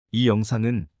이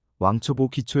영상은 왕초보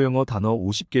기초영어 단어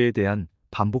 50개에 대한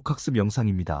반복학습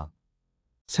영상입니다.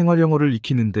 생활영어를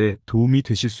익히는데 도움이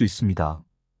되실 수 있습니다.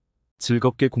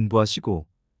 즐겁게 공부하시고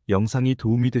영상이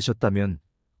도움이 되셨다면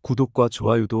구독과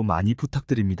좋아요도 많이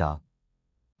부탁드립니다.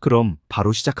 그럼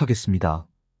바로 시작하겠습니다.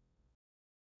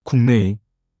 국내의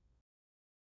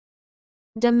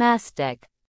domestic,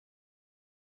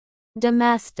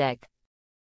 domestic,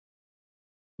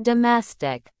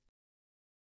 domestic,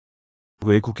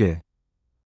 외국의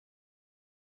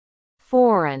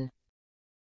foreign,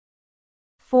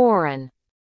 foreign,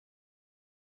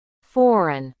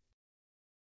 foreign,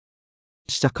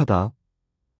 시작하다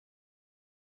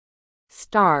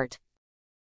start,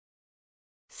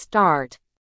 start,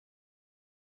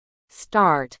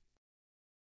 start,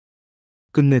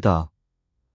 끝내다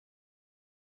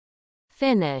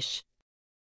finish,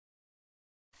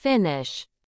 finish,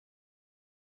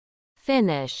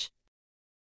 finish,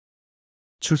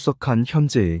 출석한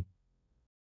현재의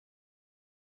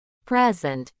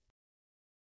present,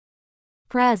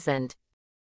 present,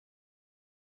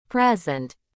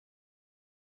 present,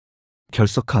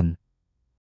 결석한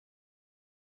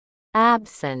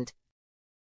absent,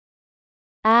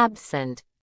 absent,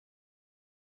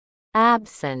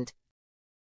 absent,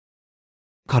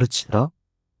 가르치다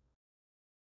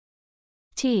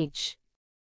teach,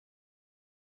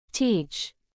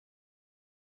 teach,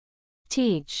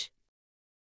 teach,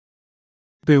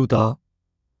 배우다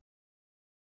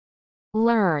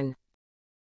learn,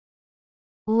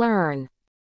 learn,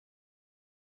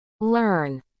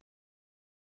 learn,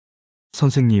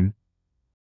 선생님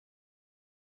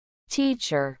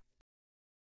teacher,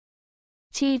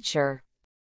 teacher,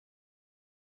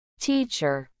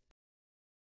 teacher,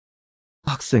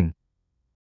 학생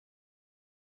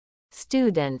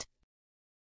student,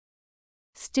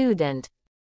 student,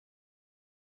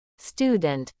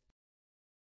 student,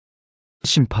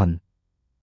 심판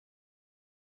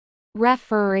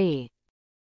referee,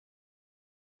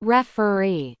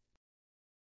 referee,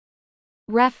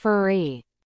 referee,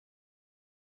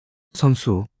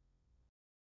 선수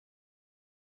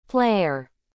player,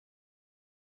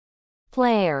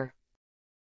 player,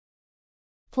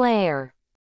 player,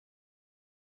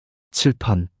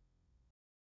 칠판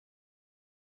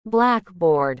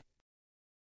blackboard,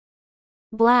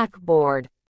 blackboard,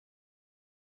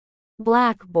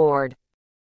 blackboard,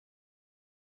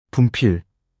 분필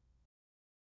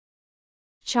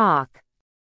chalk,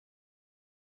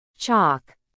 chalk,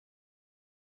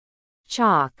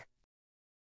 chalk,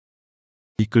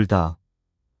 이끌다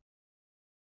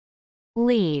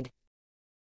lead,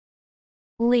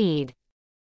 lead,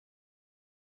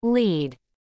 lead,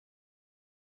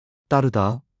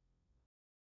 따르다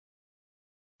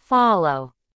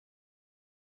follow,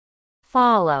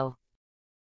 follow,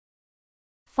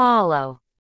 follow,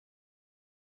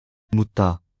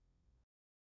 묻다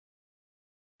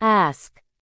ask,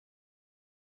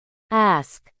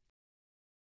 ask,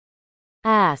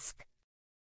 ask,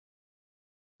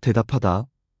 대답하다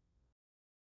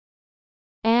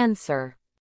answer,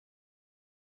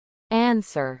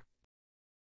 answer,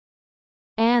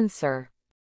 answer,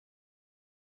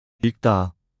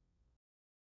 읽다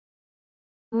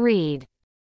read,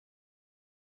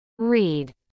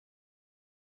 read,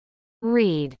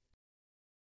 read,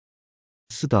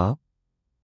 쓰다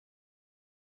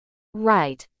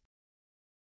write,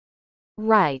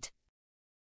 write,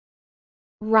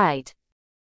 write,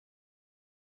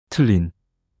 틀린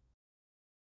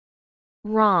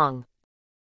wrong,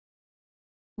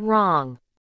 wrong,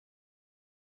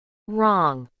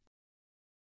 wrong,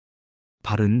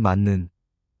 바른 맞는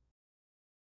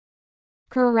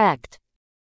correct,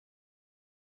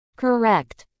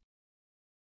 correct,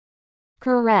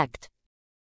 correct,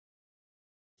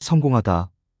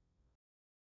 성공하다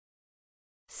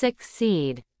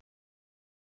succeed,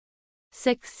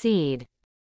 succeed,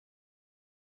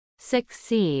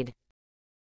 succeed,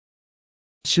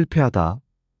 실패하다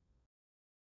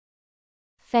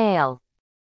fail,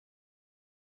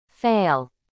 fail,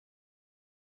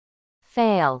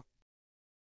 fail,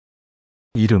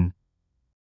 이름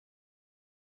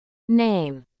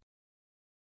name,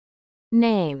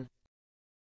 name,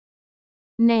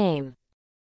 name,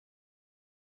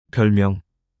 별명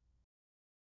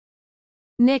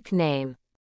nickname,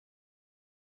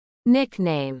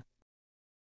 nickname,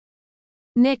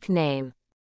 nickname,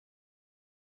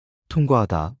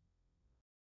 통과하다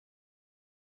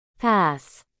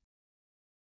pass,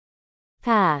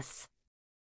 pass,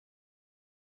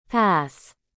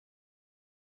 pass,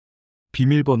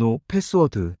 비밀번호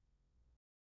패스워드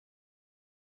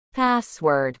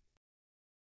password,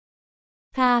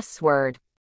 password,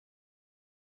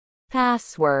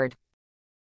 password,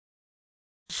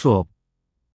 수업,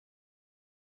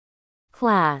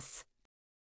 class,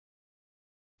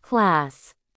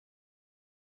 class,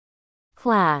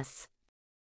 class,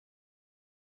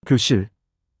 교실,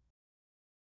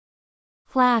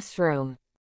 classroom,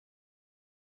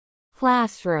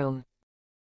 classroom,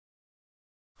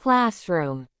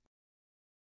 classroom,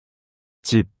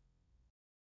 집,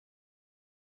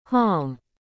 home,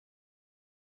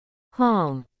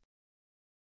 home,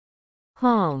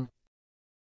 home,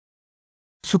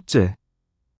 숙제,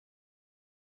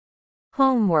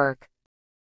 homework,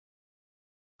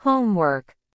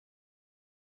 homework,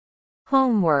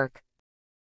 homework,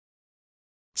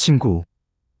 친구,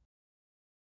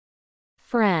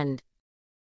 friend,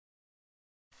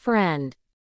 friend,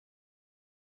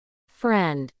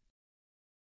 friend,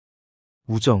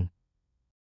 우정,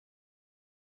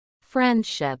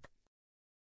 friendship,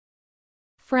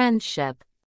 friendship,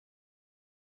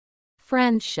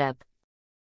 friendship,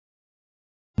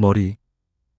 머리,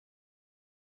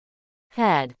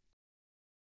 head,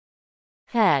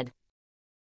 head,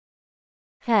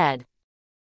 head,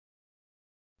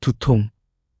 두통,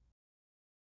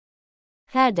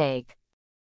 headache,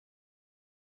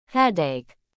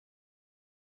 headache,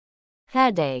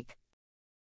 headache,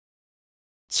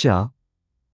 치아,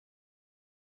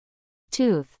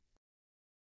 tooth,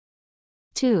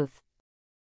 tooth,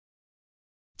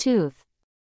 tooth,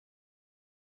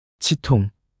 치통,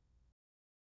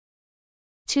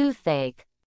 toothache,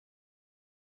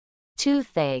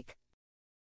 toothache,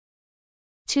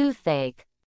 toothache,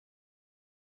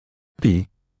 비,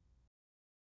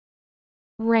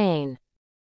 rain,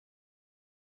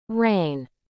 rain,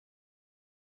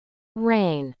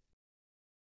 rain,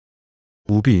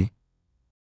 우비,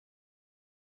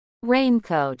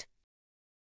 raincoat,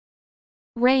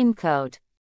 raincoat,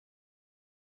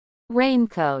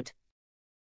 raincoat,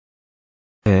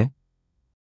 애,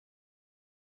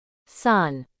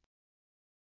 sun,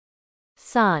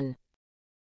 sun,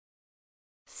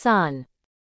 sun,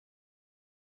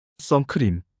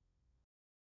 선크림,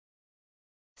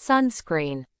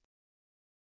 sunscreen,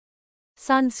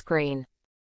 sunscreen,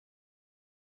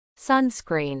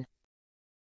 sunscreen,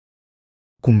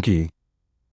 공기,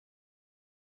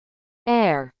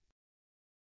 air,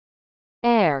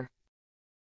 air,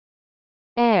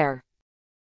 air,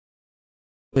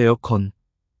 에어컨,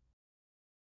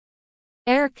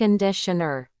 air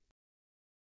conditioner,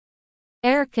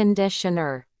 air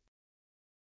conditioner,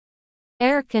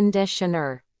 air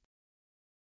conditioner,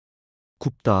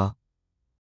 굽다,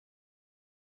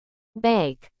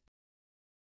 bake,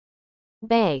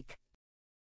 bake,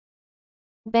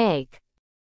 bake,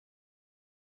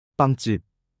 빵집,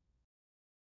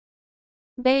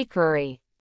 bakery,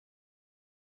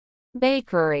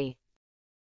 bakery,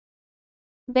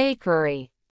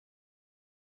 bakery,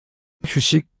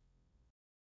 휴식,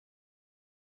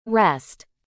 rest,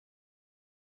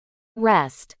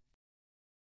 rest,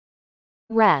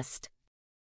 rest,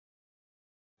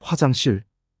 화장실,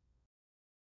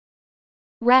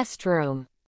 restroom,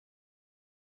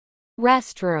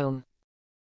 restroom,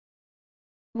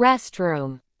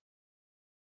 restroom,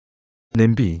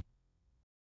 냄비,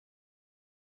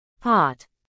 pot,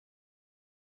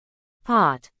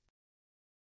 pot,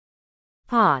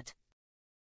 pot,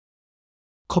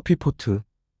 커피포트,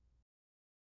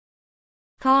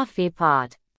 coffee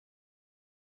pot,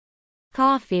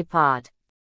 coffee pot,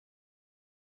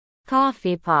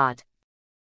 coffee pot,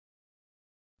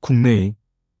 국내의,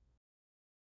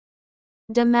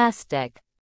 domestic,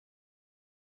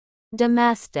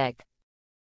 domestic,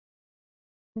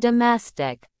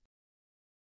 domestic,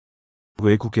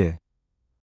 외국의,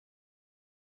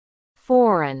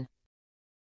 foreign,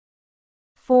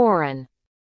 foreign,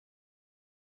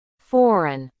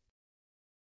 foreign,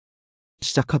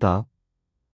 시작하다,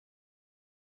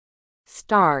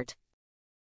 start,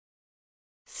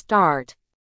 start,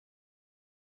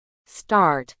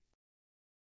 start,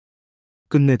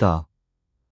 끝내다,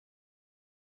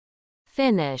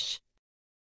 finish,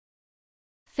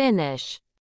 finish,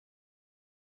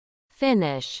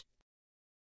 finish,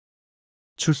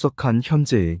 출석한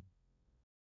현재의,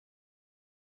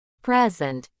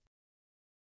 present,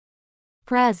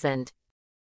 present,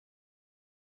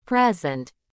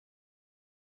 present,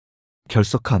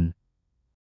 결석한,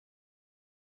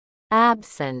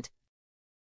 absent,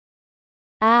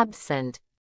 absent,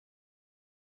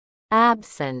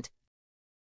 absent,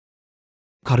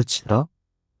 가르치다,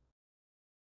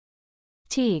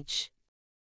 teach,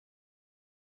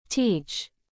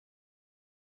 teach,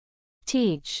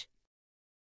 teach,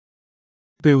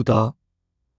 배우다,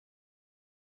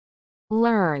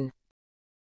 learn,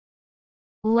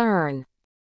 learn,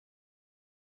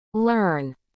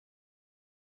 learn,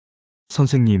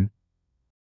 선생님,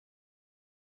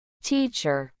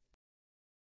 teacher,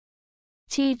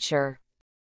 teacher,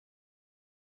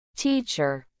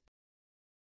 teacher,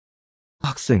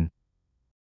 학생,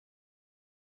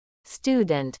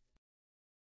 student,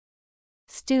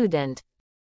 student,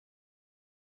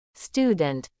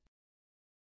 student,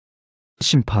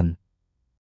 심판,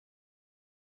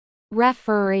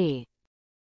 referee,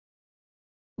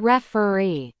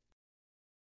 referee,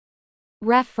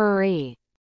 referee,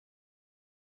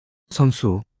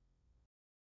 선수,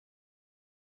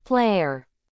 player,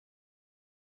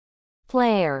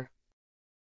 player,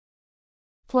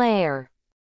 player,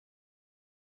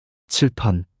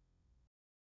 칠판,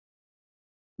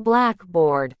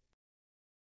 blackboard,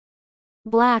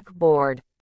 blackboard,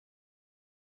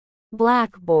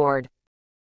 blackboard,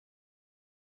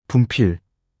 분필,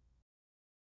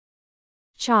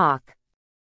 chalk,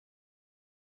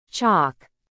 chalk,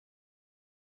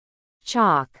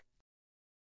 chalk,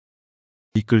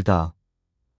 이끌다,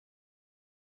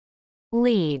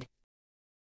 lead,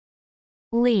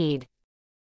 lead,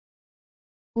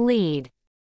 lead,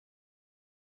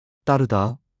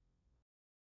 따르다,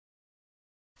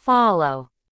 follow,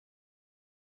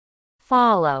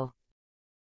 follow,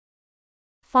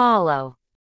 follow,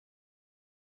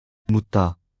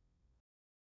 묻다,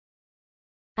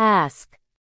 ask,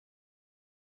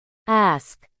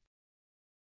 ask,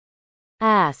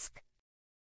 ask,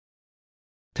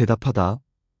 대답하다,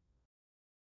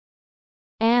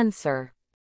 answer,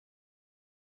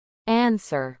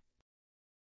 answer,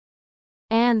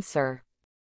 answer,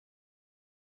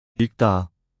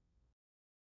 읽다,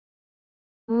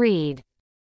 read,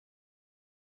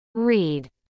 read,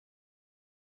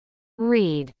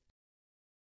 read,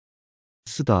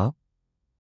 쓰다,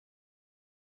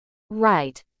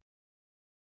 write,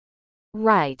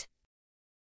 write,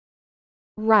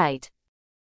 write,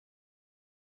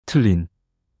 틀린,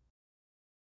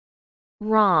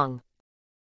 wrong,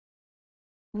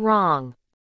 wrong,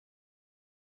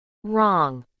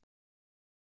 wrong,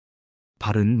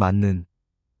 바른 맞는,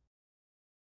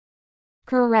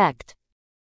 correct,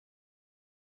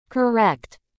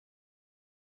 correct,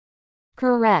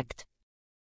 correct,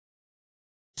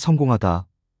 성공하다,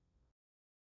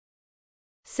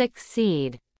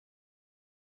 succeed,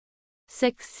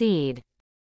 succeed,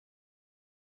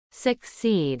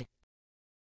 succeed,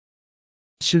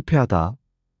 실패하다,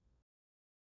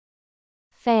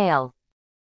 fail,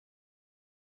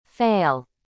 fail,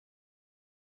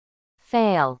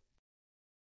 fail,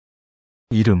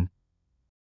 이름,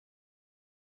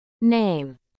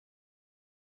 name,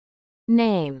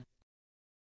 name,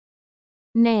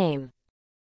 name,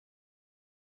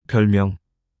 별명,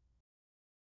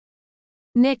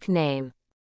 nickname,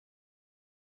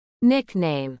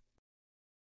 nickname,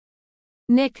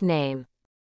 nickname,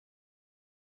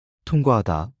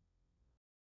 통과하다,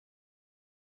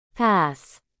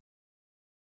 pass,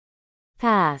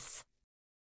 pass,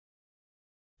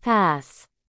 pass,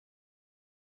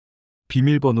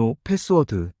 비밀번호,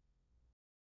 패스워드,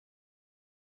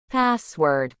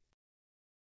 password,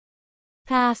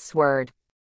 password,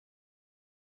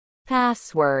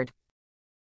 password,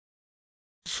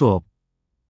 수업,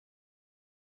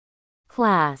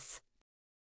 class,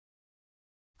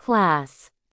 class,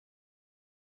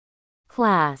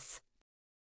 class,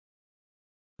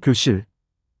 교실,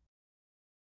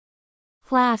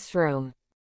 classroom,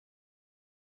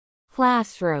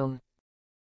 classroom,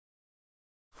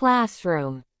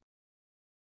 classroom,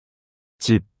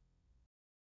 집,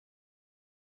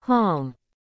 home,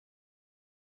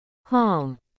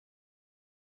 home,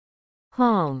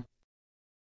 home,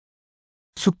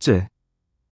 숙제,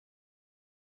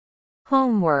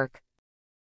 homework,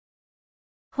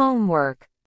 homework,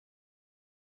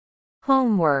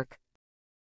 homework,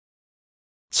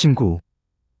 친구,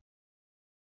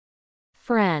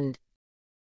 friend,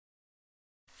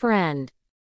 friend,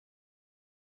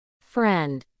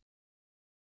 friend,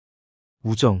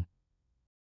 우정,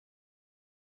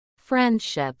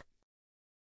 friendship,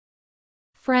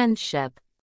 friendship,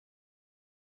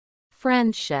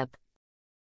 friendship,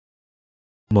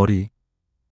 머리,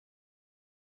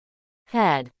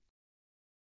 head,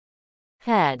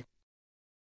 head,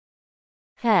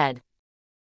 head,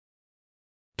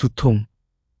 두통,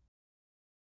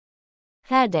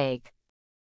 headache,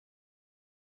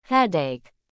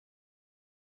 headache,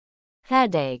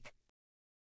 headache,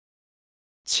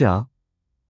 치아,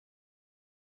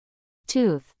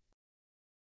 tooth,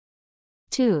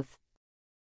 tooth,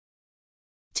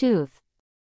 tooth,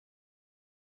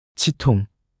 치통,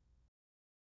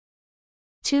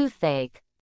 toothache,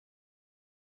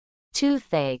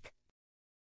 toothache,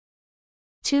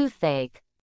 toothache,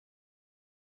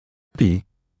 비,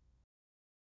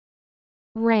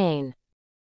 rain,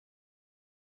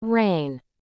 rain,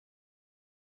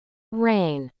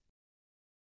 rain,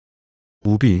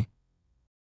 우비,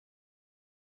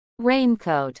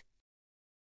 raincoat,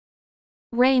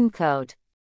 raincoat,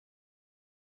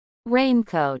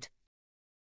 raincoat,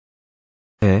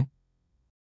 에,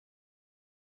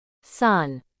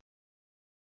 sun,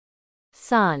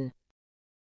 sun,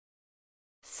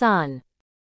 sun,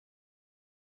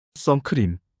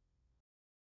 선크림,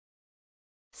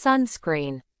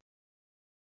 sunscreen,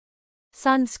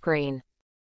 sunscreen,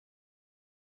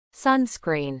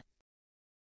 sunscreen,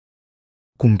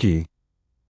 공기,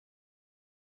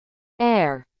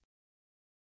 air,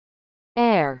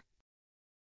 air,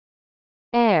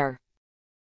 air,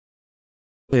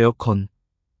 에어컨,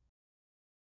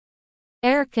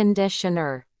 air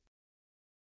conditioner,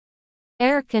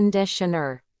 air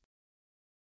conditioner,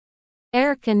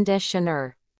 air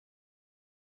conditioner,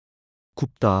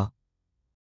 굽다,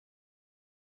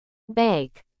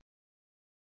 bake,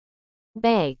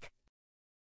 bake,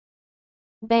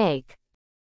 bake,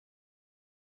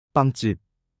 빵집,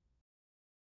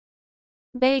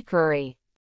 bakery,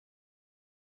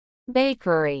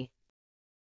 bakery,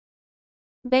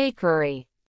 bakery,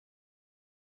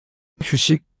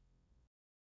 휴식,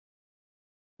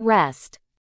 rest,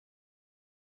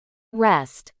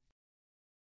 rest,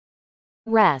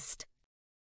 rest,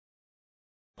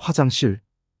 화장실,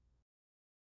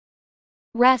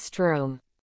 restroom,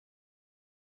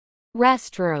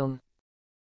 restroom,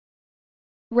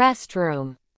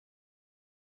 restroom,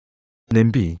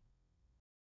 냄비,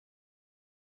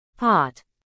 pot,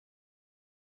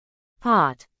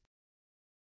 pot,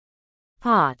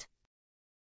 pot,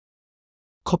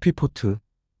 커피포트,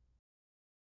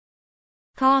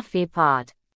 coffee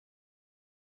pot,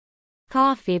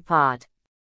 coffee pot,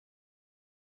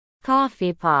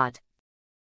 coffee pot,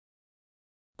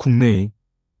 국내의,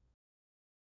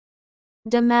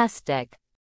 domestic,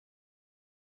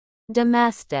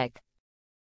 domestic,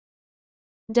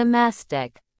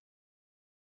 domestic,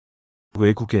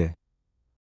 외국의,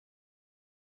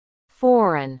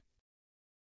 foreign,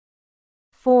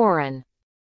 foreign,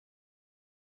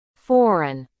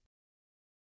 foreign,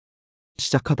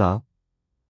 시작하다,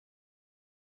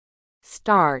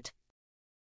 start,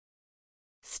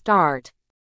 start,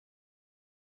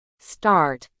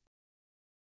 start,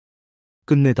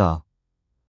 끝내다,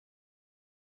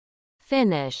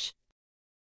 finish,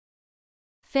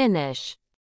 finish,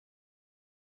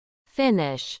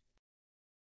 finish,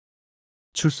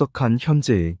 출석한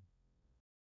현재의,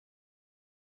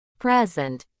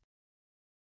 present,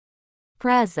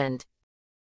 present,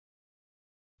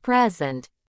 present,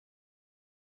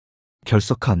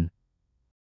 결석한,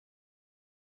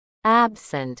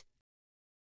 absent,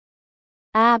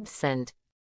 absent,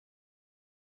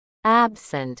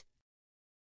 absent,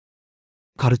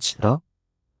 가르치다,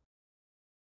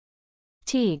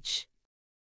 teach,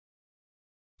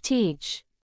 teach,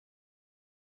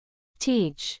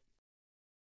 teach,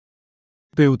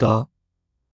 배우다,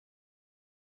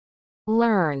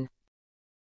 learn,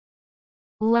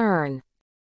 learn,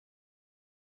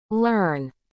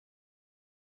 learn,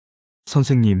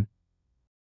 선생님,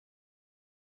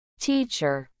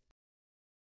 teacher,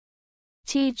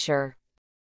 teacher,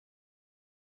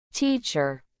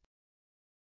 teacher,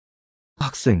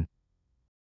 학생,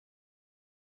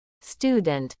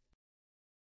 student,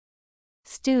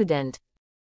 student,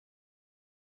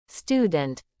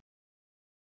 student,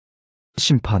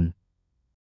 심판,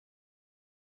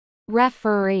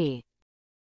 referee,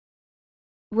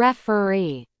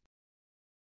 referee,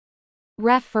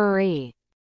 referee,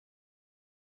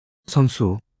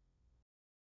 선수,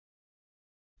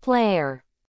 player,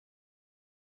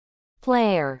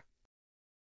 player,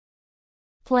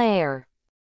 player,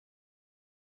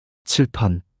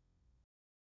 칠판,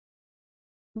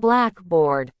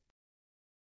 blackboard,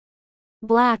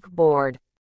 blackboard,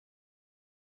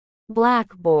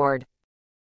 blackboard,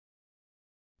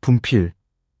 분필,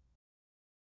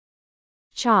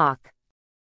 chalk,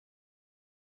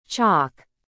 chalk,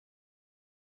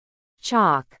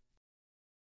 chalk,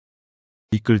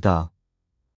 이끌다,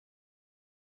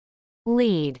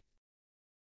 lead,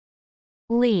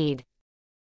 lead,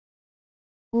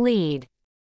 lead,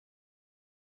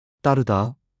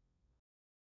 따르다,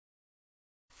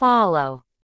 follow,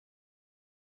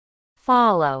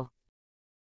 follow,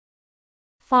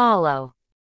 follow,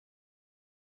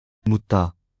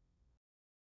 묻다,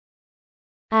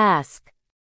 ask,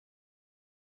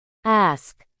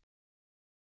 ask,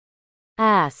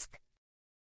 ask,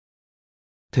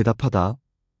 대답하다,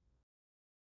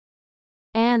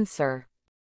 answer,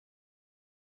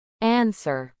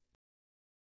 answer,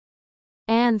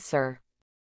 answer,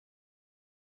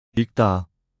 읽다,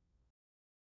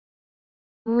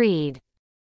 read,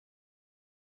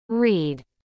 read,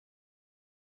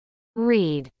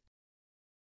 read,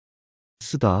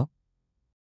 쓰다,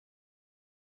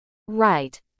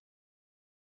 write,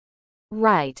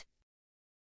 write,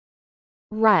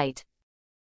 write,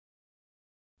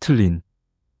 틀린,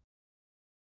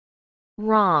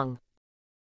 wrong,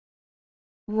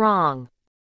 wrong,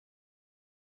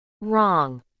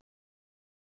 wrong,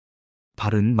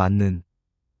 바른, 맞는,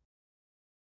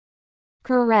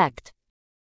 correct,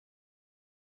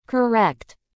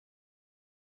 correct,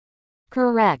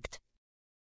 correct,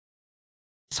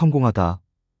 성공하다,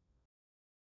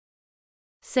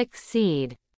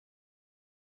 succeed,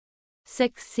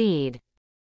 succeed,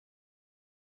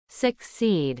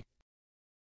 succeed,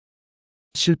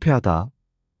 실패하다,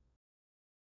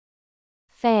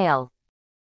 fail,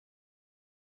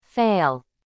 fail,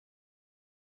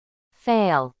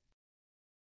 fail,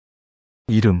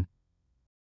 이름,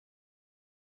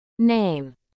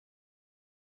 name,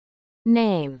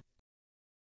 name,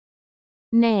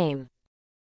 name,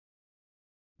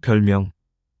 별명,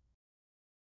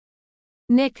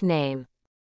 nickname,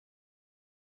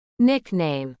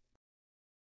 nickname,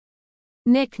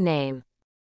 nickname,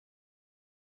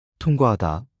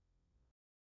 통과하다,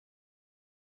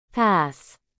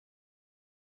 pass,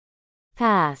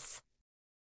 pass,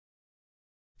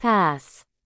 pass,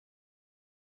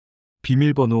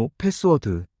 비밀번호,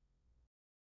 패스워드,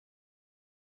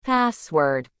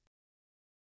 password,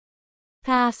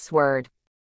 password,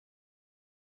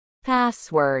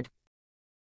 password,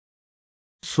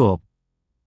 수업,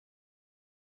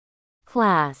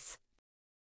 class,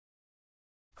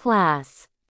 class,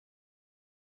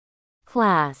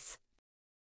 class,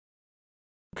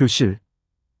 교실,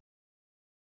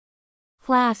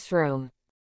 classroom,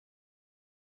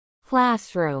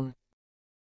 classroom,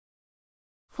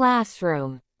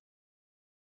 classroom,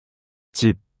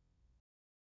 집,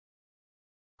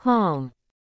 home,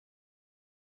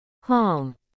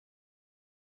 home,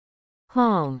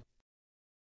 home,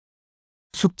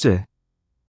 숙제,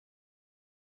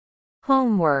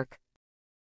 homework,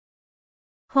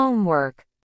 homework,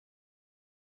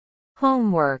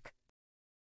 homework,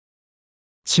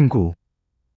 친구,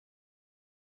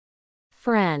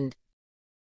 friend,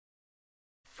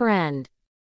 friend,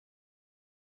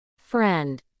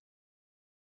 friend,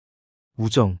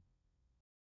 우정,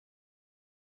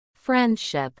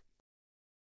 friendship,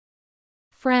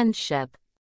 friendship,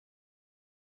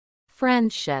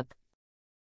 friendship,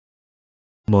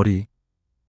 머리,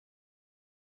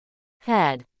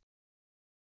 head,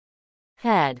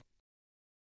 head,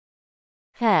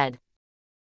 head,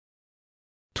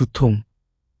 두통,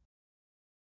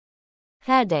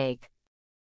 headache,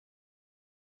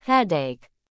 headache,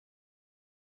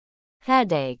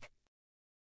 headache,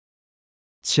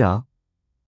 치아,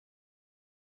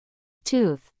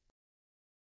 tooth,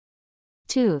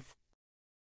 tooth,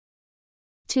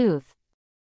 tooth,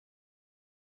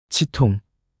 치통,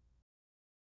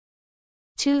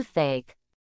 toothache,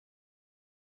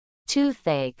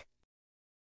 toothache,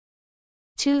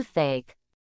 toothache,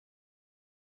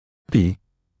 비,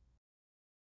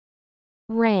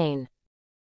 rain,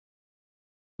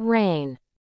 rain,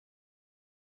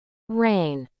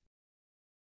 rain,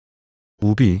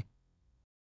 우비,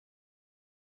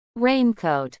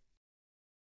 raincoat,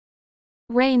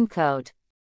 raincoat,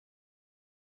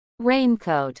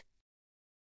 raincoat,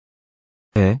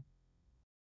 애,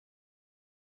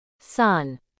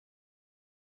 sun,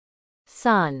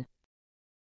 sun,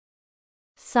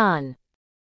 sun,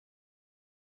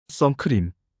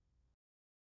 선크림,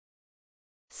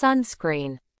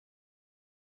 sunscreen,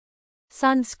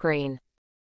 sunscreen,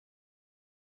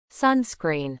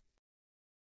 sunscreen,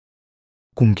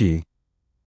 공기,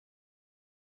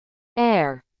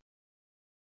 air,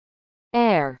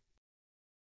 air,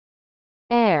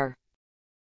 air,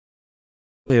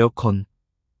 에어컨,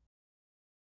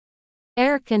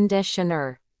 air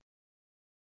conditioner,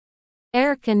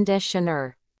 air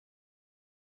conditioner,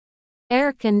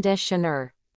 air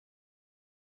conditioner,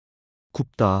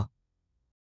 굽다,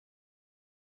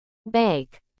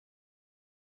 bake,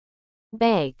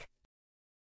 bake,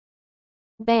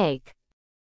 bake,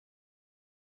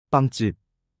 빵집,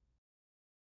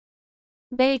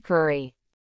 bakery,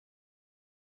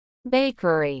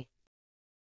 bakery,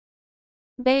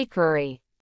 bakery,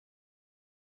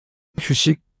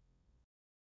 휴식,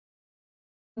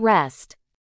 rest,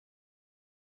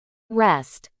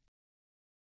 rest,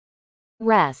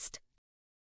 rest,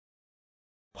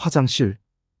 화장실,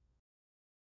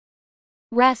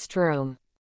 restroom,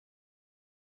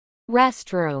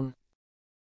 restroom,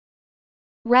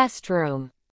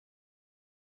 restroom,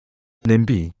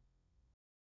 냄비,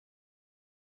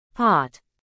 pot,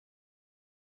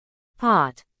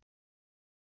 pot,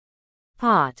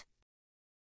 pot,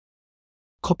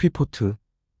 커피포트,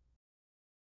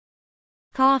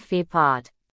 coffee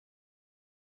pot,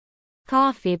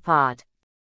 coffee pot,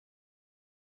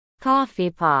 coffee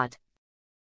pot,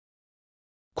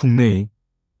 국내의,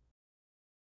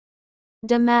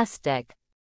 domestic,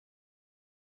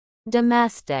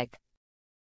 domestic,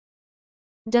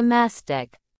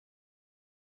 domestic,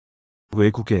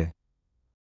 외국의,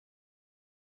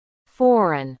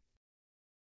 foreign,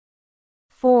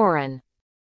 foreign,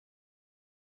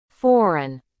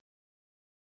 foreign,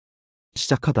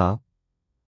 시작하다,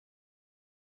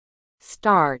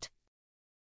 start,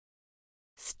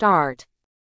 start,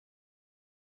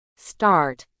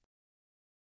 start,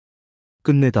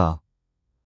 끝내다,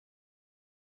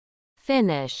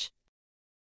 finish,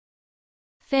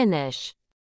 finish,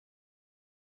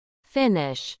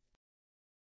 finish,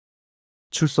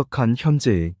 출석한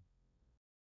현재의,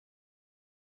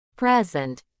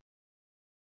 present,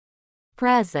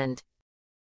 present,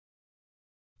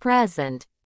 present,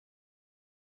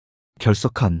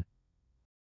 결석한,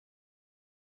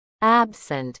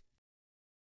 absent,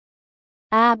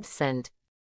 absent,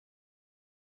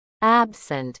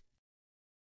 absent,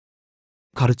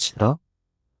 가르치다,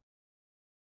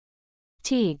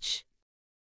 teach,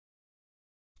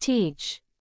 teach,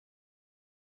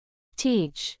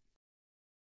 teach,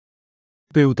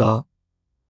 배우다,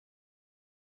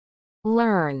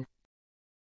 learn,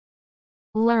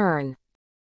 learn,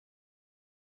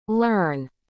 learn,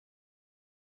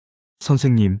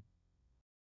 선생님,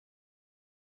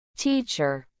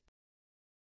 teacher,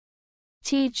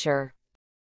 teacher,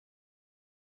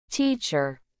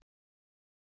 teacher,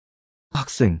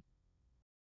 학생,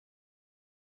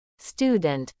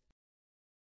 student,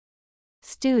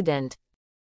 student,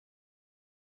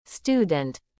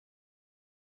 student,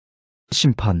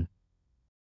 심판,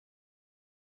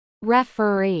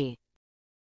 referee,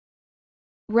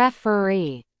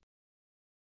 referee,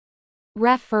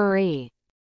 referee,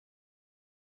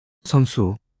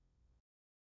 선수,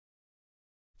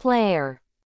 player,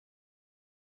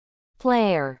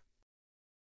 player,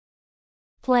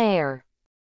 player,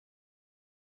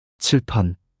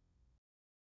 칠판,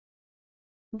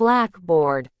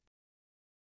 blackboard,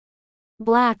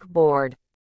 blackboard,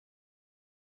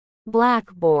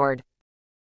 blackboard,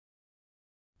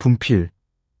 분필,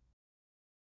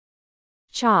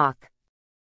 chalk,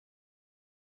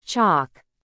 chalk,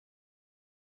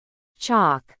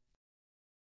 chalk,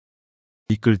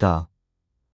 이끌다,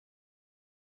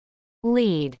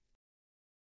 lead,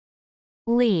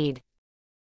 lead,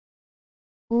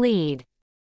 lead,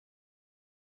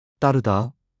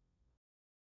 따르다,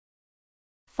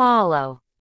 follow,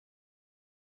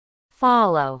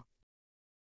 follow,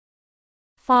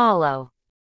 follow,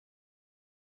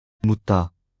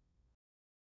 묻다,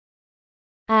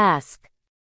 ask,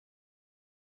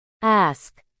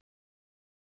 ask,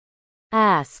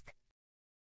 ask,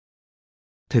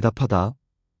 대답하다,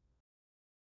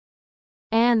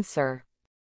 answer,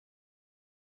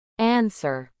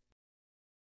 answer,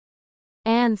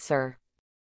 answer,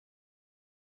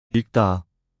 읽다,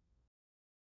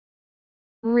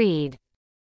 read,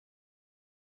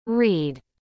 read,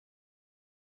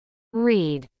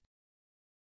 read,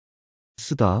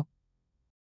 쓰다,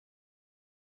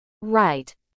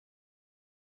 write,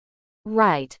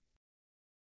 write,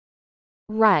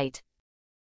 write,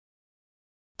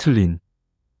 틀린,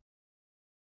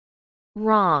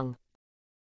 wrong,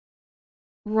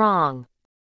 wrong,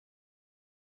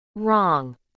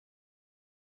 wrong,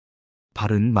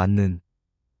 바른 맞는,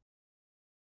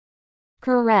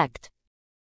 correct,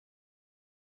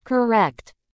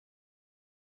 correct,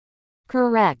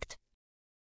 correct,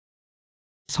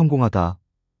 성공하다,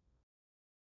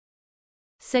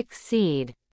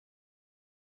 succeed,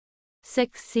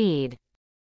 succeed,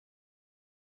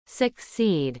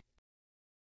 succeed,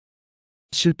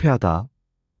 실패하다,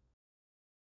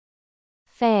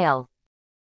 fail,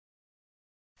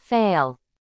 fail,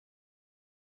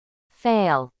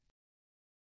 fail,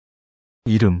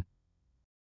 이름,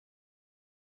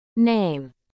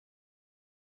 name,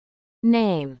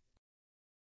 name,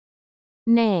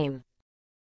 name,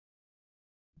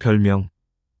 별명,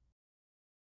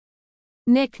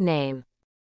 nickname,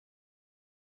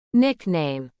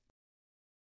 nickname,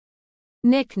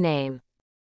 nickname,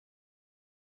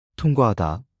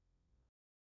 통과하다,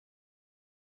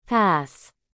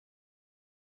 pass,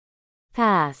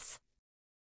 pass,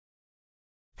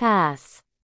 pass,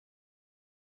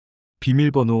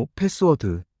 비밀번호,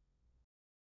 패스워드,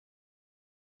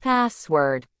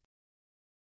 password,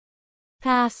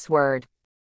 password,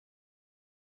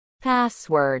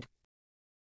 password,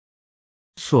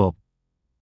 수업,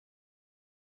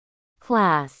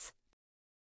 class,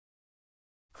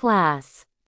 class,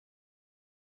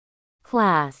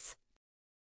 class,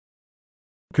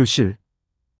 교실,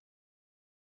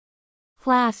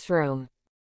 classroom,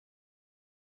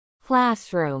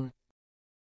 classroom,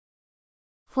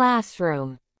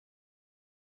 classroom,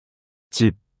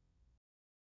 집,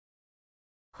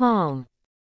 home,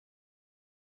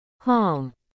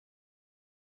 home,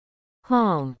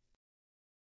 home,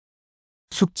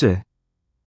 숙제,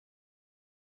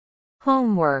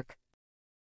 homework,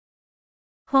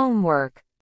 homework,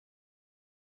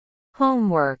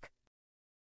 homework,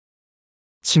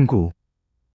 친구,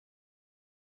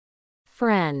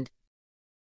 friend,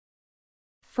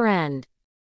 friend,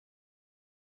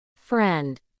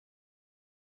 friend,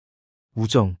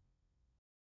 우정,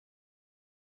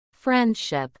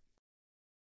 friendship,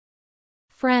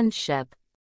 friendship,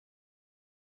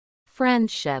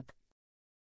 friendship,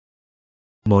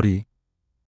 머리,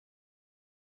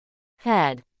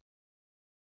 head,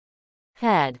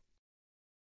 head,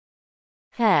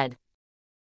 head,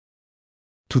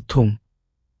 두통,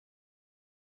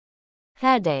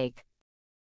 headache,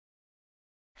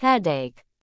 headache,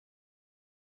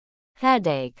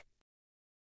 headache,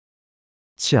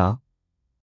 치아,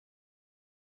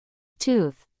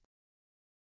 tooth,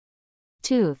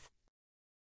 tooth,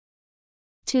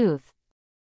 tooth,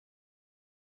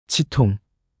 치통,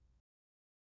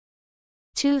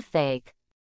 toothache,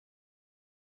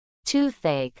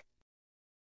 toothache,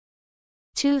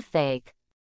 toothache,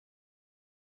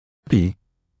 비,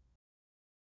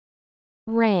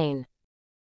 rain,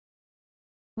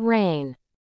 rain,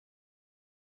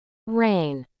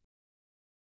 rain,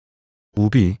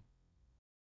 우비,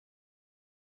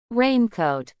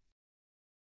 raincoat,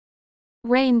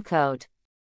 raincoat,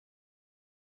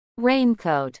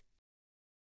 raincoat,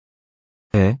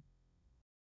 애,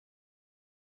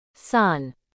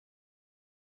 sun,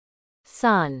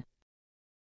 sun,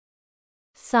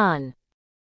 sun,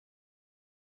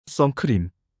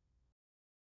 선크림,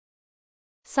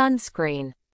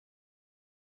 sunscreen,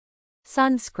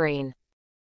 sunscreen,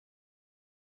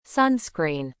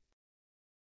 sunscreen,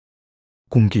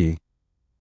 공기,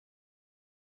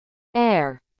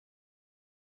 air,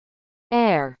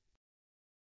 air,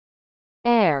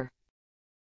 air,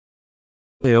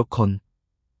 에어컨,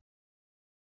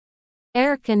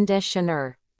 air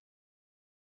conditioner,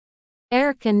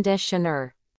 air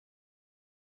conditioner,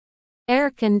 air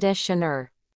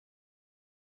conditioner,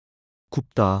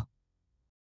 굽다,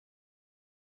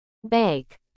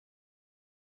 bake,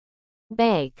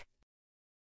 bake,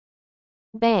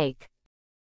 bake,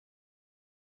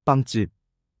 빵집,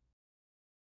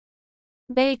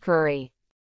 bakery,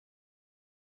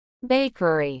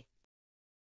 bakery,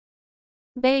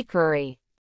 bakery,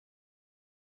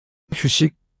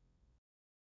 휴식,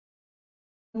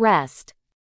 rest,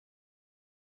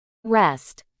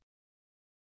 rest,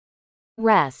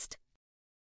 rest,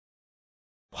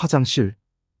 화장실,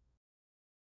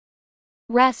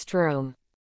 restroom,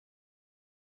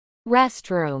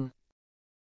 restroom,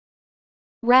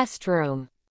 restroom,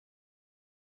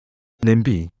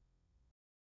 냄비,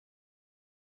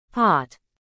 pot,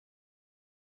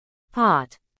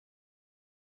 pot,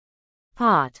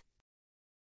 pot,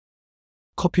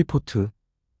 커피포트,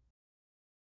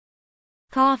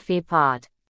 coffee pot,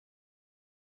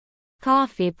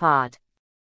 coffee pot,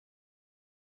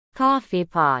 coffee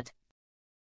pot,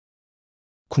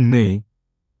 국내의,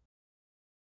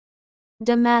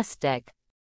 domestic,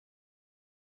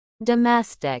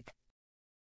 domestic,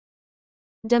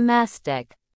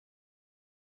 domestic,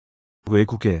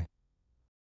 외국의,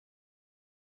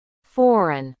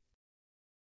 foreign,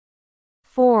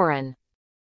 foreign,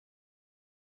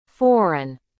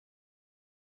 foreign,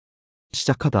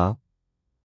 시작하다,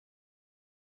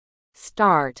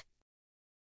 start,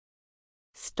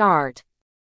 start,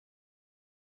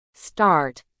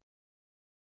 start,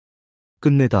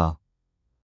 끝내다,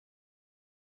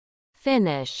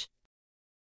 finish,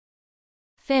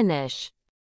 finish,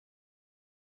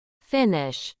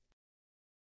 finish,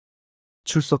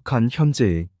 출석한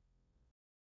현재의,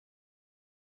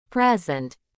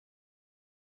 present,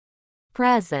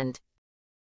 present,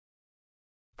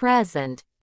 present,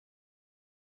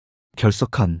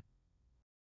 결석한,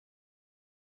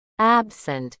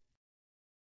 absent,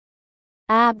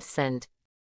 absent,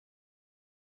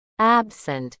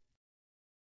 absent,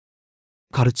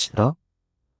 가르치다,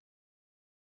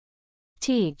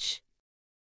 teach,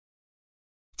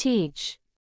 teach,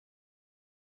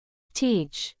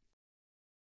 teach,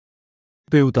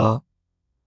 배우다,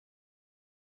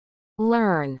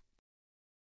 learn,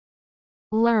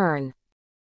 learn,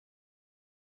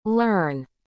 learn,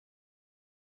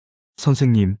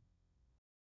 선생님,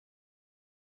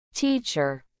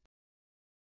 teacher,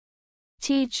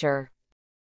 teacher,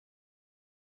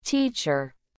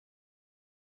 teacher,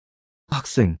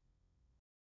 학생,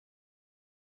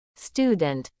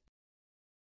 student,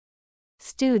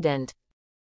 student,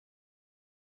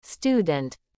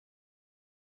 student,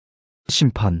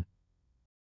 심판,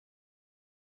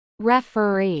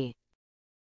 referee,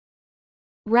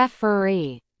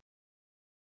 referee,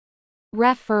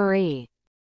 referee,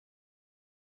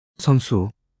 선수,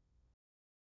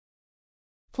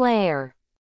 player,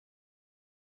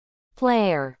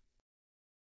 player,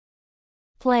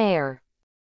 player,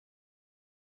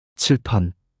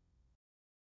 칠판,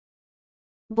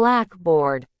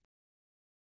 blackboard,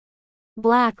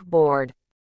 blackboard,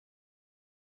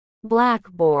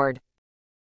 blackboard,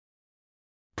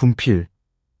 분필,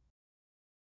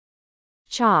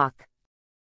 chalk,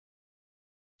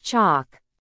 chalk,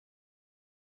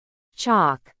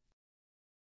 chalk,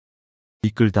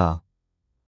 이끌다,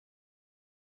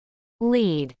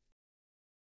 lead,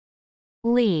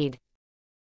 lead,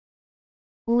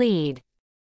 lead,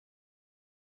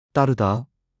 따르다,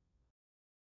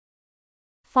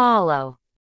 follow,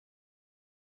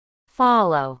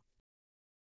 follow,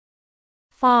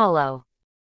 follow,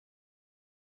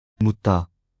 묻다,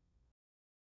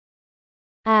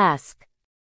 ask,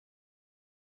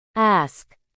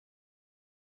 ask,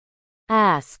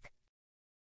 ask,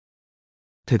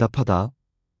 대답하다,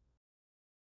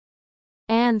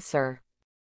 answer,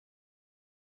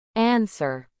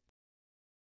 answer,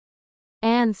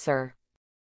 answer,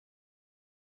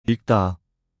 읽다,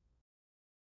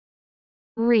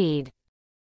 read,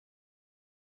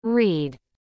 read,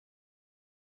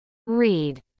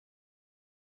 read,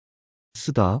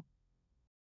 쓰다,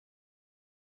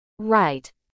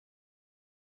 write,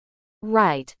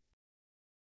 write,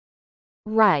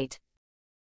 write,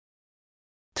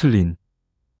 틀린,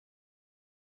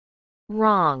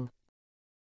 wrong,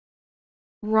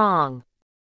 wrong,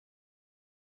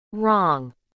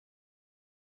 wrong,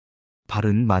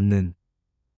 바른 맞는,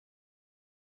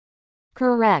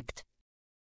 correct,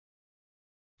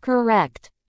 correct,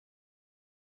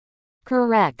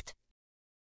 correct,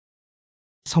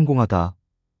 성공하다,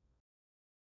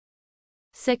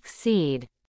 succeed,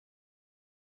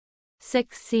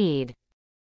 succeed,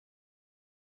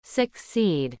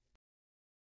 succeed,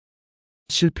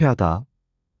 실패하다,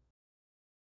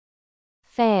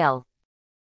 fail,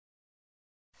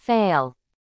 fail,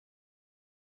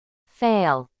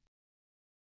 fail,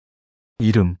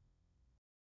 이름,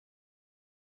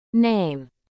 name,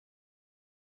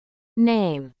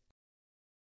 name,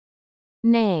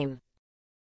 name,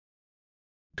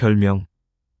 별명,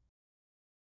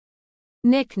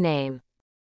 nickname,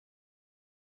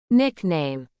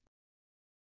 nickname,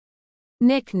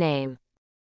 nickname,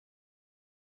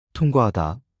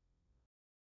 통과하다,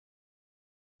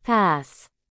 pass,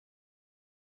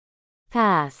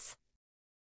 pass,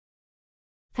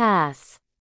 pass,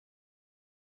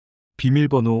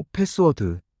 비밀번호,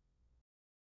 패스워드,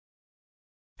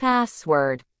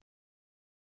 password,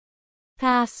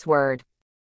 password,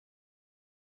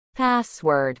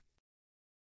 password,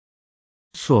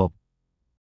 수업,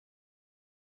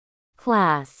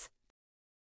 class,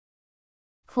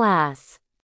 class,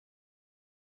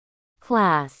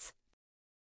 class,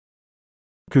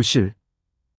 교실,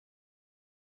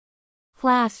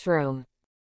 classroom,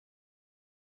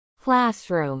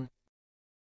 classroom,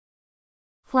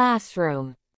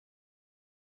 classroom,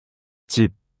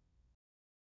 집,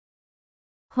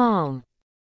 home,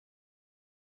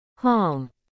 home,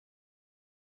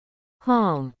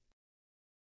 home,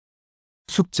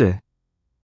 숙제,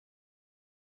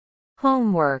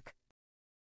 homework,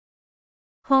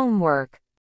 homework,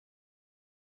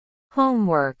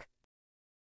 homework,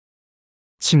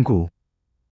 친구,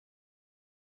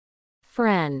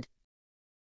 friend,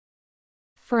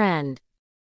 friend,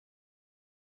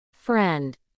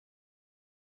 friend,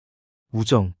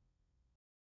 우정,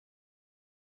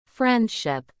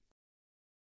 friendship,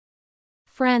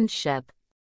 friendship,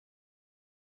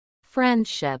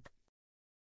 friendship,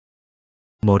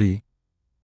 머리,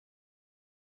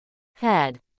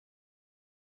 head,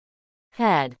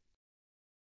 head,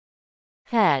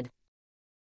 head,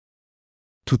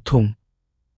 두통,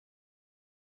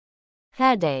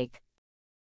 headache,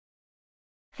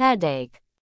 headache,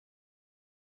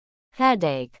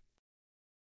 headache,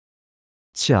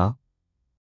 치아,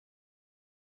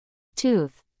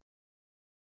 tooth,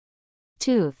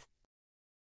 tooth,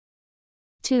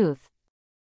 tooth,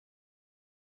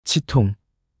 치통,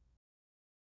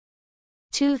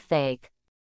 toothache,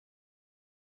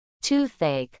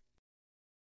 toothache,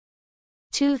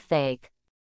 toothache,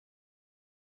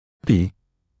 비,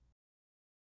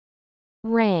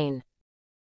 rain,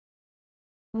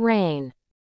 rain,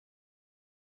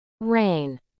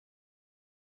 rain,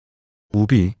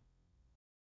 우비,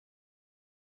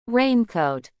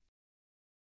 raincoat,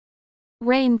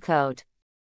 raincoat,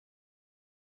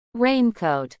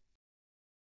 raincoat,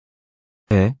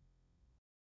 에,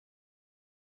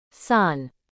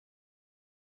 sun,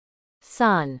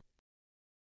 sun,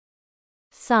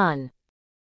 sun,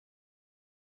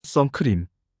 선크림,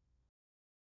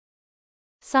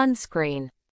 sunscreen,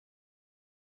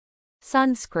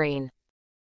 sunscreen,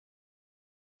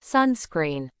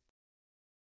 sunscreen,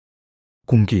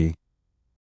 공기,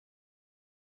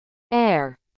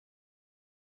 air,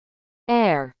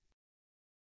 air,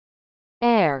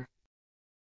 air,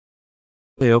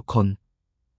 에어컨,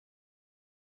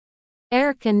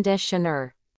 air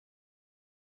conditioner,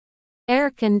 air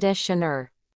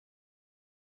conditioner,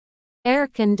 air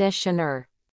conditioner,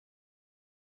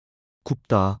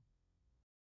 굽다,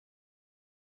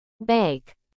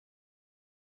 bake,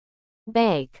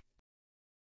 bake,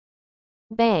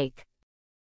 bake,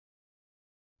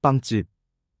 빵집,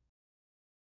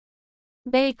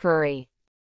 bakery,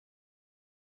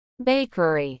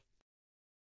 bakery,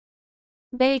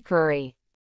 bakery,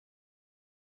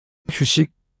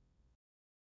 휴식,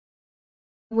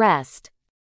 rest,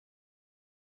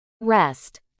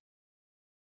 rest,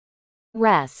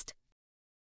 rest,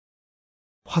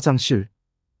 화장실,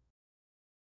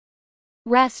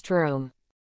 restroom,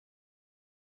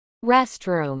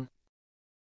 restroom,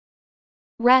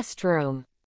 restroom,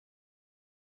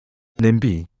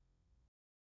 냄비,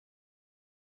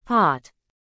 pot,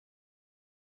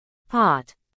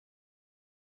 pot,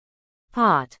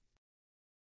 pot,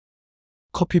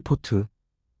 커피포트,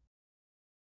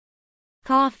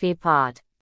 coffee pot,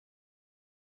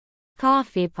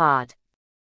 coffee pot,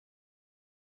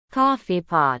 coffee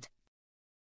pot,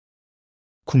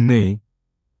 국내의,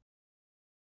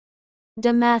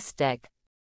 domestic,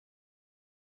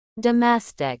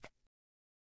 domestic,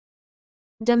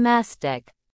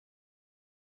 domestic,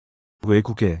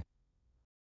 외국의,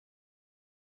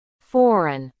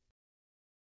 foreign,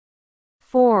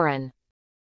 foreign,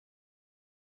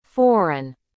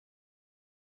 foreign,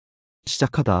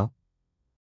 시작하다,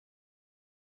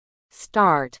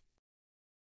 start,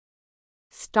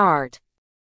 start,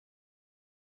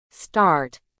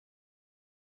 start,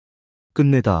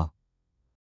 끝내다,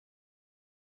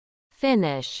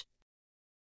 finish,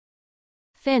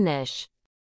 finish,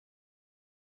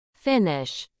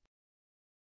 finish,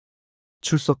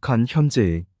 출석한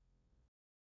현재의,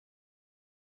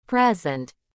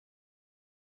 present,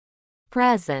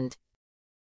 present,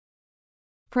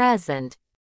 present,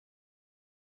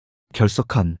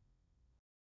 결석한,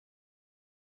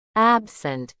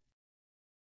 absent,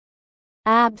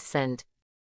 absent,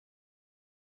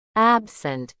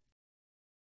 absent,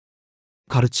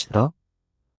 가르치다,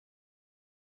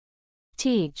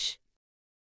 teach,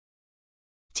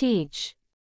 teach,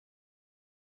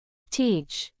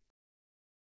 teach,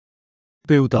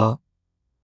 배우다,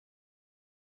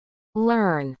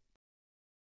 learn,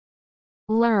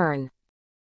 learn,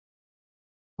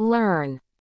 learn,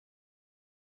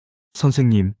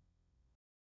 선생님,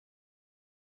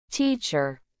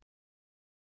 teacher,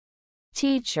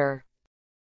 teacher,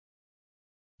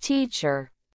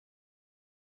 teacher,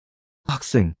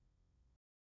 학생,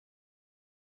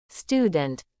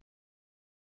 student,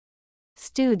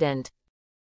 student,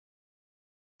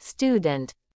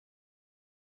 student,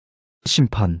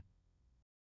 심판,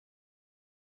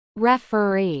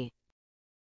 referee,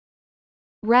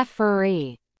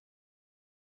 referee,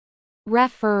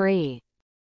 referee,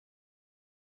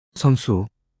 선수,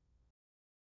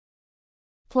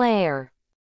 player,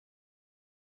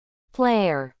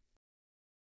 player,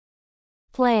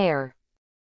 player,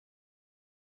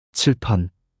 칠판,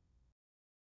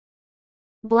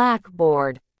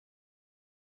 blackboard,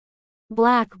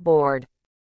 blackboard,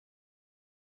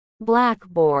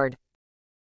 blackboard,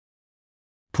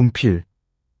 분필,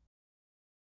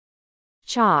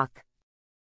 chalk,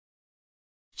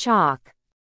 chalk,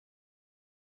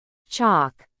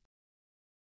 chalk,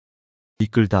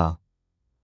 이끌다,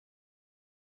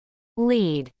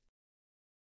 lead,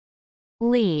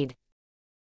 lead,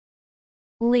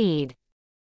 lead,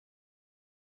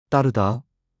 따르다,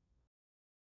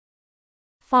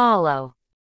 follow,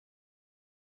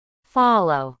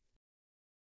 follow,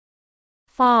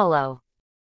 follow,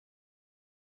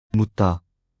 묻다,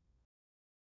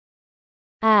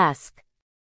 ask,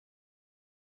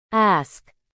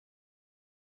 ask,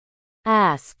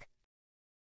 ask,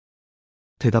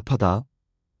 대답하다,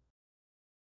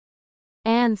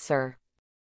 answer,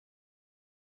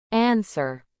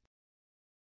 answer,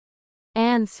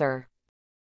 answer,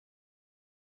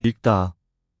 읽다,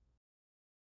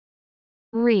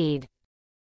 read,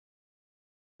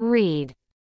 read,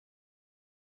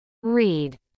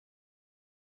 read,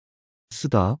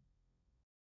 쓰다,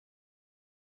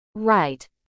 write,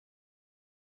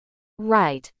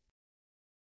 write,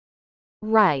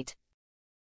 write,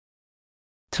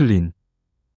 틀린,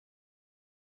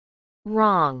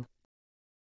 wrong,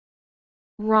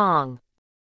 wrong,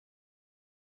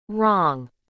 wrong,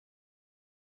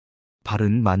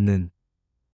 바른, 맞는,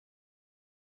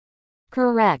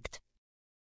 correct,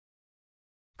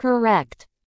 correct,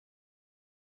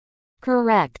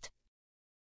 correct,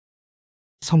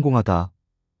 성공하다,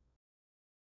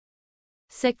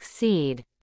 succeed,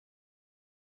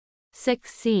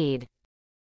 succeed,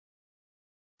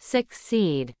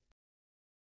 succeed,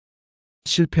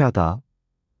 실패하다,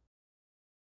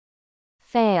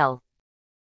 fail,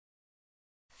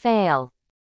 fail,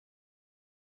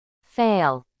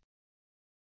 fail,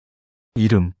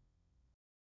 이름,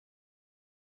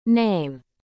 name,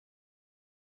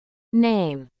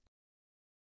 name,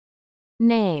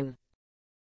 name,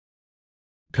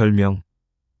 별명,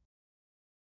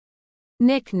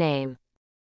 nickname,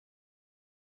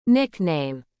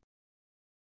 nickname,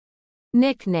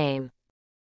 nickname,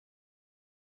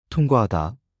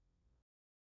 통과하다,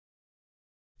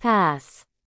 pass,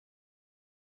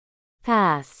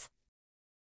 pass,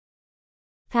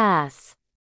 pass,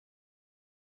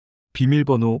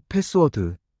 비밀번호,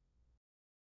 패스워드,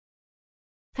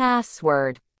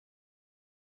 password,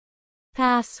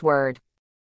 password,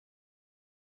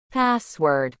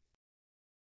 password,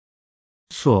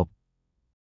 수업,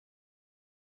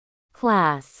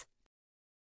 class,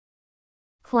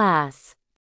 class,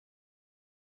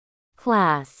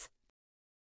 class,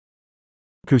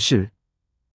 교실,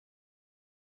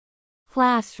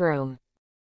 classroom,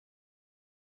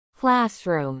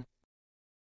 classroom,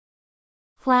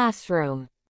 classroom,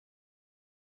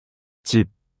 집,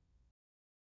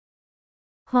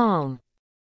 home,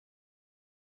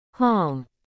 home,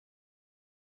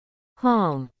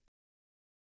 home,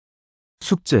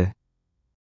 숙제,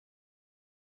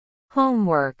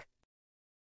 homework,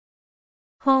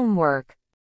 homework,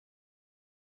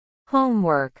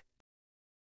 homework,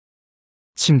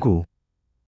 친구,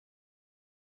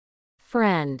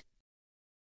 friend,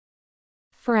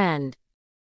 friend,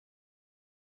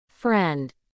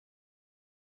 friend,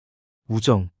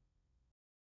 우정,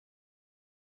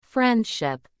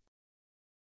 friendship,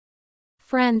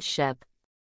 friendship,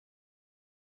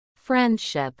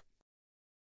 friendship,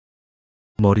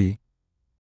 머리,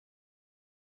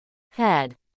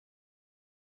 head,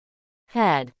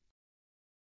 head,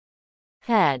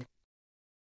 head,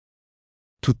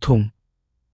 두통,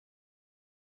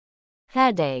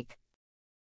 headache,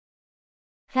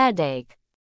 headache,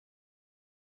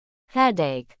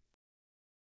 headache,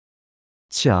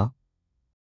 치아,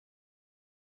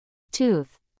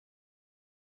 tooth,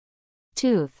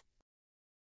 tooth,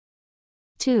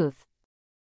 tooth,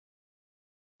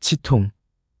 치통,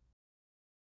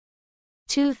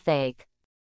 toothache,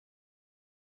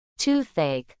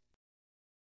 toothache,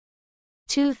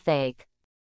 toothache,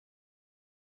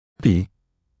 비,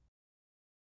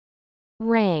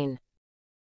 rain,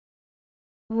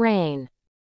 rain,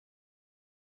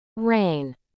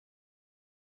 rain,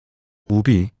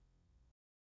 우비,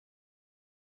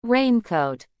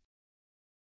 raincoat,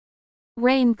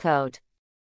 raincoat,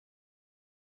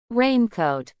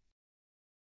 raincoat,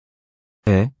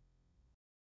 애,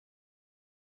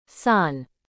 sun,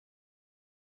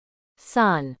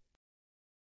 sun,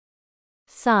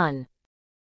 sun,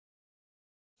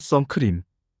 선크림,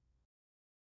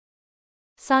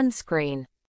 sunscreen,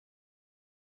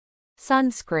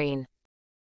 sunscreen,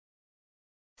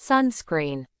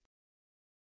 sunscreen,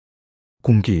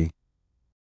 공기,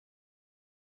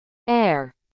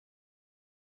 air,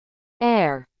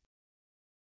 air,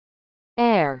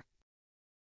 air,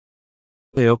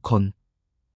 에어컨,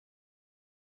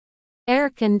 air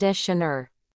conditioner,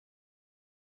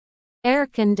 air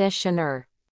conditioner,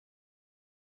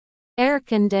 air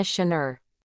conditioner,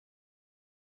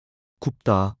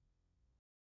 굽다,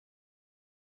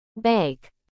 bake,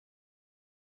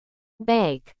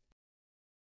 bake,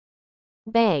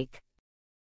 bake,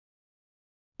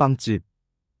 빵집,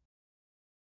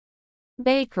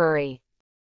 bakery,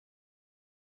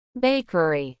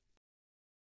 bakery,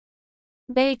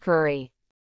 bakery,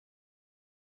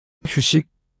 휴식,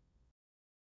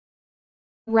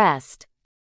 rest,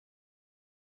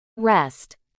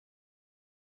 rest,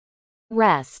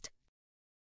 rest,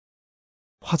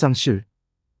 화장실,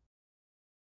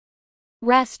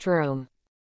 restroom,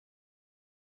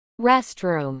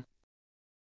 restroom,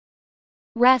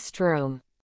 restroom,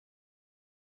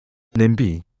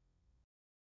 냄비,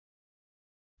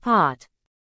 pot,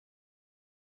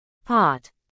 pot,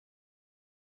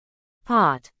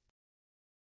 pot,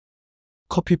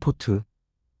 커피포트,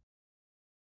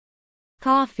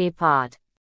 coffee pot,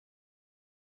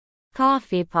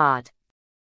 coffee pot,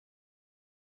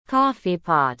 coffee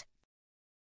pot,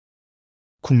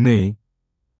 국내의,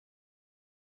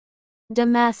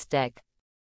 domestic,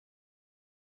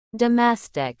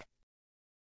 domestic,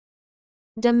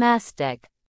 domestic,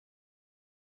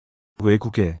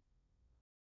 외국의,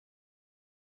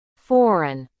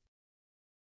 foreign,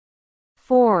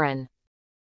 foreign,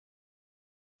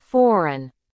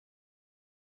 foreign,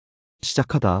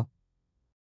 시작하다,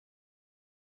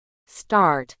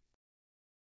 start,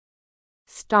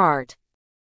 start,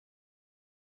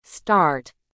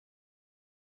 start,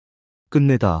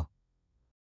 끝내다,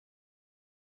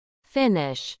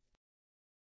 finish,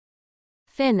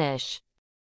 finish,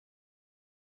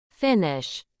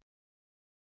 finish,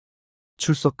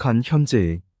 출석한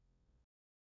현재의,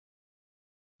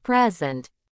 present,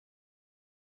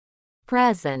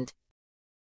 present,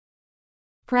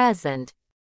 present,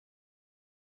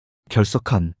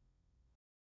 결석한,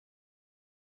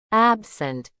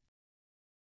 absent,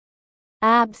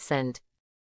 absent,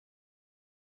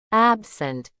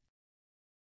 absent,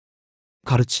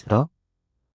 가르치다,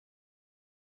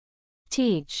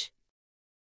 teach,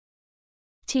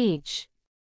 teach,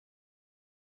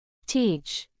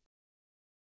 teach,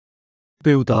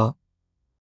 배우다,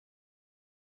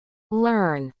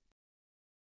 learn,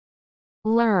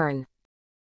 learn,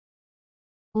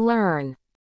 learn,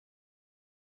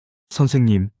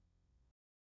 선생님,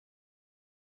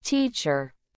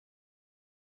 teacher,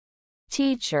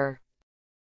 teacher,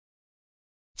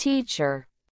 teacher,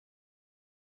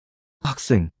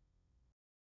 학생,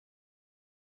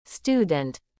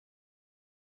 student,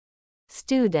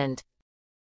 student,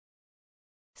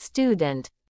 student,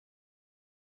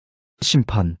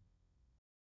 심판,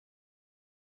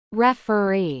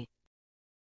 referee,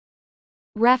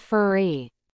 referee,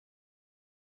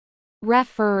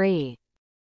 referee,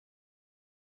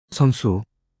 선수,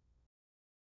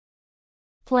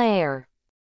 player,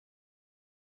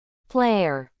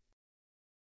 player,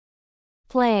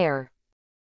 player,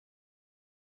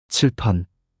 칠판,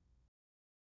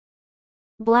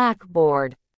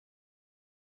 blackboard,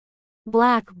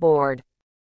 blackboard,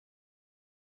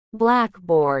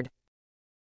 blackboard,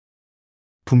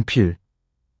 분필,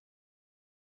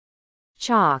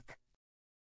 chalk,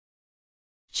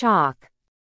 chalk,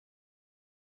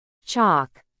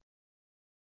 chalk,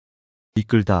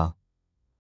 이끌다,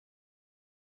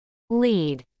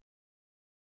 lead,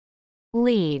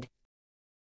 lead,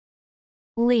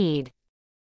 lead,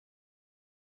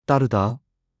 따르다,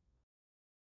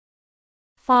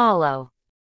 follow,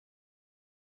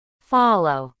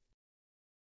 follow,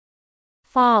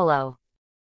 follow,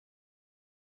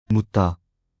 묻다,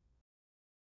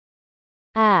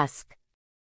 ask,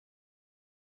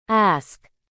 ask,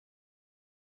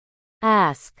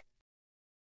 ask,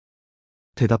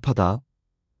 대답하다,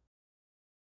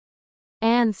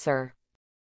 answer,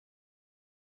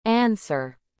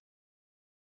 answer,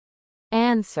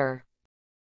 answer,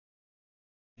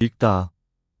 읽다,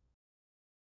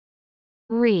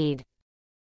 read,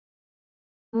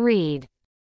 read,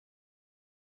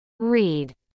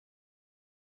 read,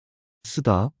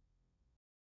 쓰다,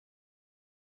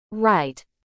 write,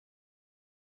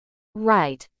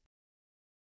 write,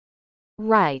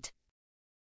 write,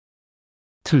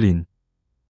 틀린,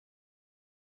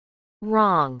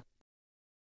 wrong,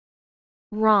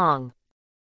 wrong,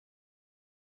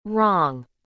 wrong,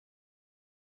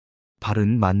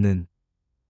 바른 맞는,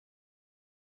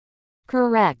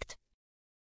 correct,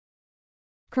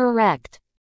 correct,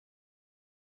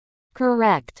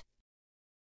 correct,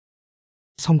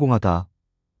 성공하다,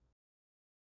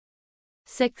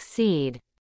 succeed,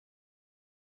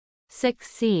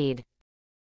 succeed,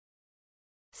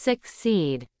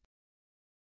 succeed,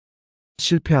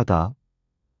 실패하다,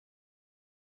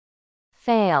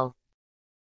 fail,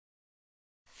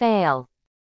 fail,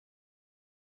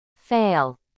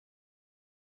 fail,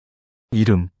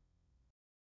 이름,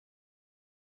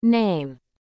 name,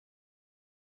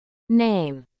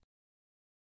 name,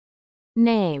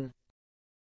 name,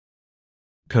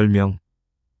 별명,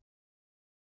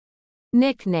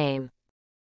 nickname,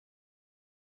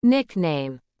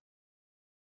 nickname,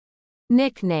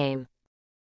 nickname,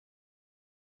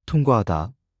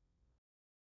 통과하다,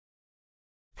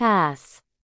 pass,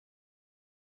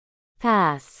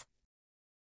 pass,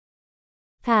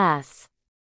 pass,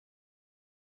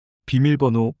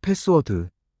 비밀번호 패스워드,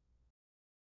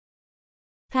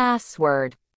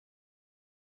 password,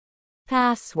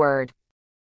 password,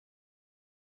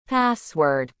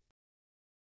 password,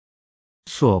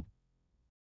 수업,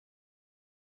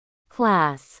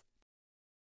 class,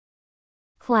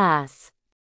 class,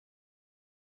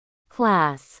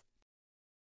 class,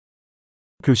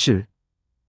 교실,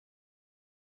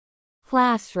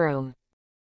 classroom,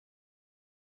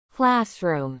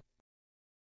 classroom,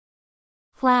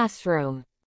 classroom,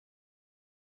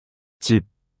 집,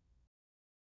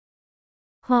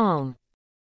 home,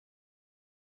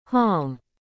 home,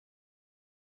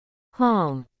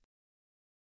 home,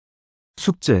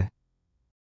 숙제,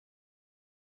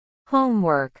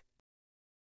 homework,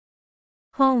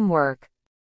 homework,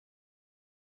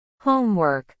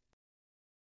 homework,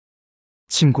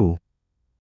 친구,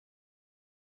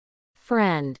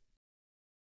 friend,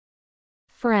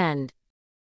 friend,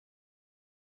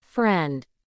 friend,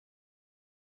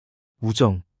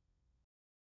 우정,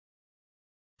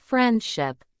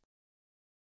 friendship,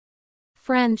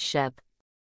 friendship,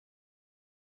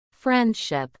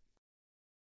 friendship,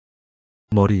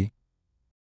 머리,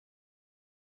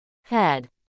 head,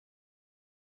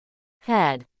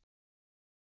 head,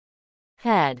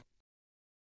 head,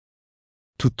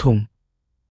 두통,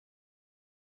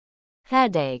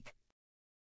 headache,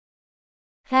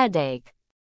 headache,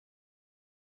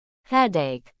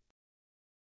 headache,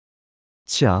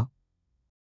 치아,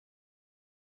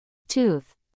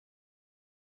 tooth,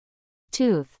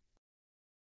 tooth,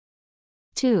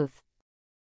 tooth,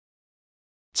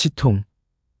 치통,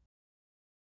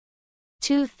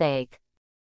 toothache,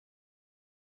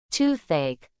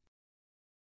 toothache,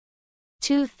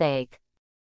 toothache,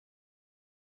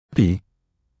 비,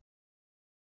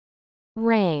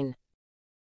 rain,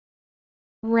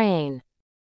 rain,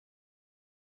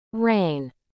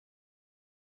 rain,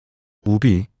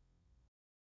 우비,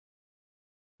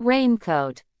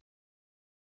 raincoat,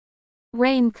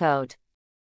 raincoat,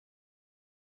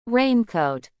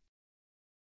 raincoat,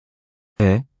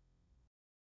 애,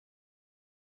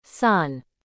 sun,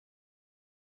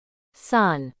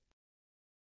 sun,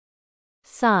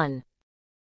 sun,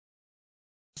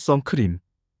 선크림,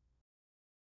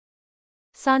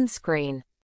 sunscreen,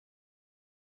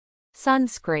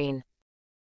 sunscreen,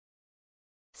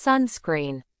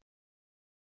 sunscreen,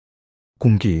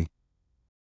 공기,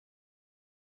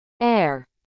 air,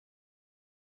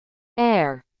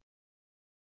 air,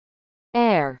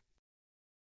 air,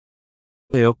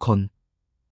 에어컨,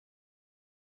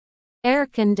 air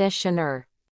conditioner,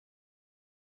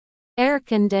 air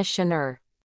conditioner,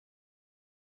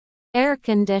 air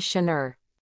conditioner,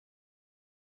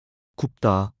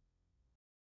 굽다,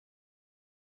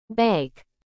 bake,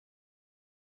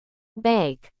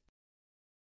 bake,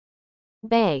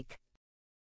 bake,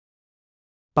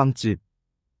 빵집,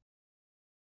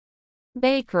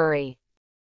 bakery,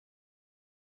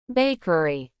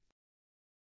 bakery,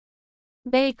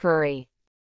 bakery,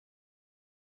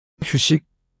 휴식,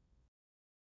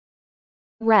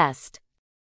 rest,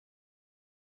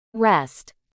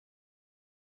 rest,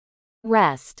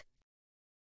 rest,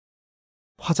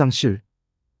 화장실,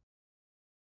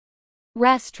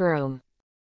 restroom,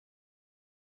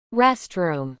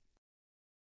 restroom,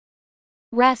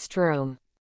 restroom,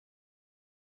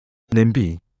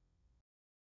 냄비,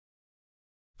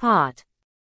 pot,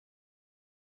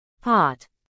 pot,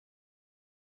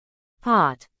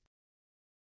 pot,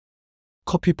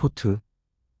 커피포트,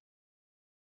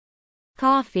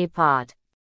 coffee pot,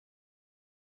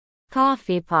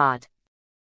 coffee pot,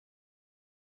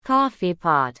 coffee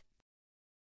pot.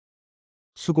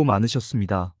 수고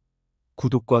많으셨습니다.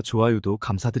 구독과 좋아요도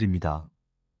감사드립니다.